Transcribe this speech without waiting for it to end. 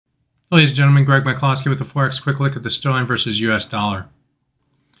Ladies and gentlemen, Greg McCloskey with the Forex Quick Look at the sterling versus U.S. dollar.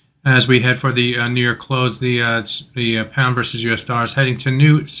 As we head for the New York close, the pound versus U.S. dollar is heading to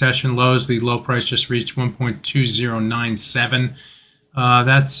new session lows. The low price just reached 1.2097.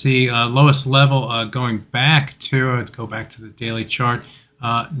 That's the lowest level going back to, go back to the daily chart,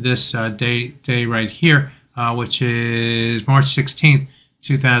 this day right here, which is March 16th,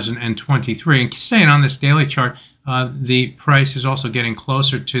 2023. And staying on this daily chart, the price is also getting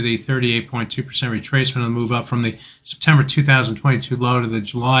closer to the 38.2% retracement of the move up from the September 2022 low to the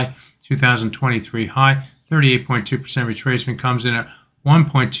July 2023 high. 38.2% retracement comes in at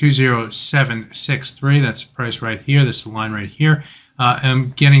 1.20763. That's the price right here. This is the line right here.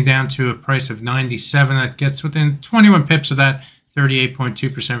 I'm getting down to a price of 97. That gets within 21 pips of that 38.2%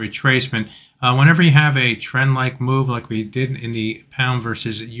 retracement. Whenever you have a trend-like move like we did in the pound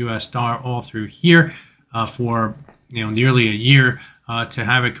versus U.S. dollar all through here for nearly a year, to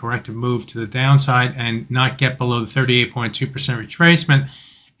have a corrective move to the downside and not get below the 38.2% retracement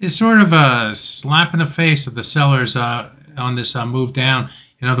is sort of a slap in the face of the sellers on this move down.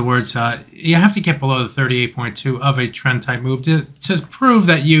 In other words, you have to get below the 38.2 of a trend-type move to prove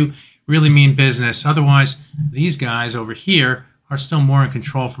that you really mean business. Otherwise, these guys over here are still more in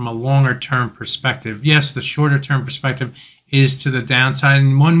control from a longer-term perspective. Yes, the shorter-term perspective is to the downside,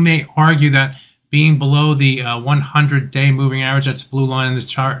 and one may argue that being below the 100-day moving average, that's a blue line in the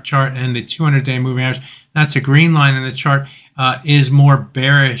chart, and the 200-day moving average, that's a green line in the chart, is more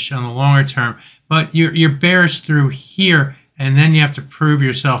bearish on the longer term. But you're bearish through here, and then you have to prove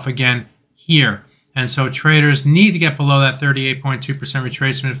yourself again here. And so traders need to get below that 38.2%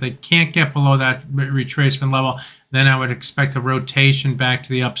 retracement. If they can't get below that retracement level, then I would expect a rotation back to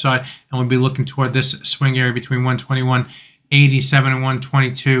the upside, and we'll be looking toward this swing area between 121.87 and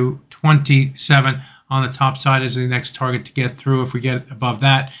 122.27 on the top side is the next target to get through. If we get above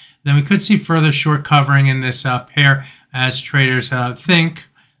that, then we could see further short covering in this pair as traders think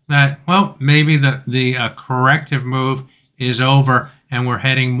that, well, maybe the corrective move is over and we're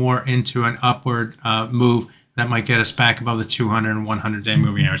heading more into an upward move that might get us back above the 200 and 100-day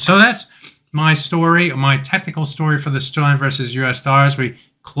moving average. So that's my story, my technical story for the sterling versus U.S. dollars. We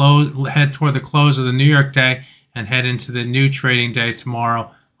head toward the close of the New York day and head into the new trading day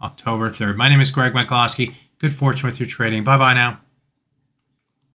tomorrow, October 3rd. My name is Greg McCloskey. Good fortune with your trading. Bye-bye now.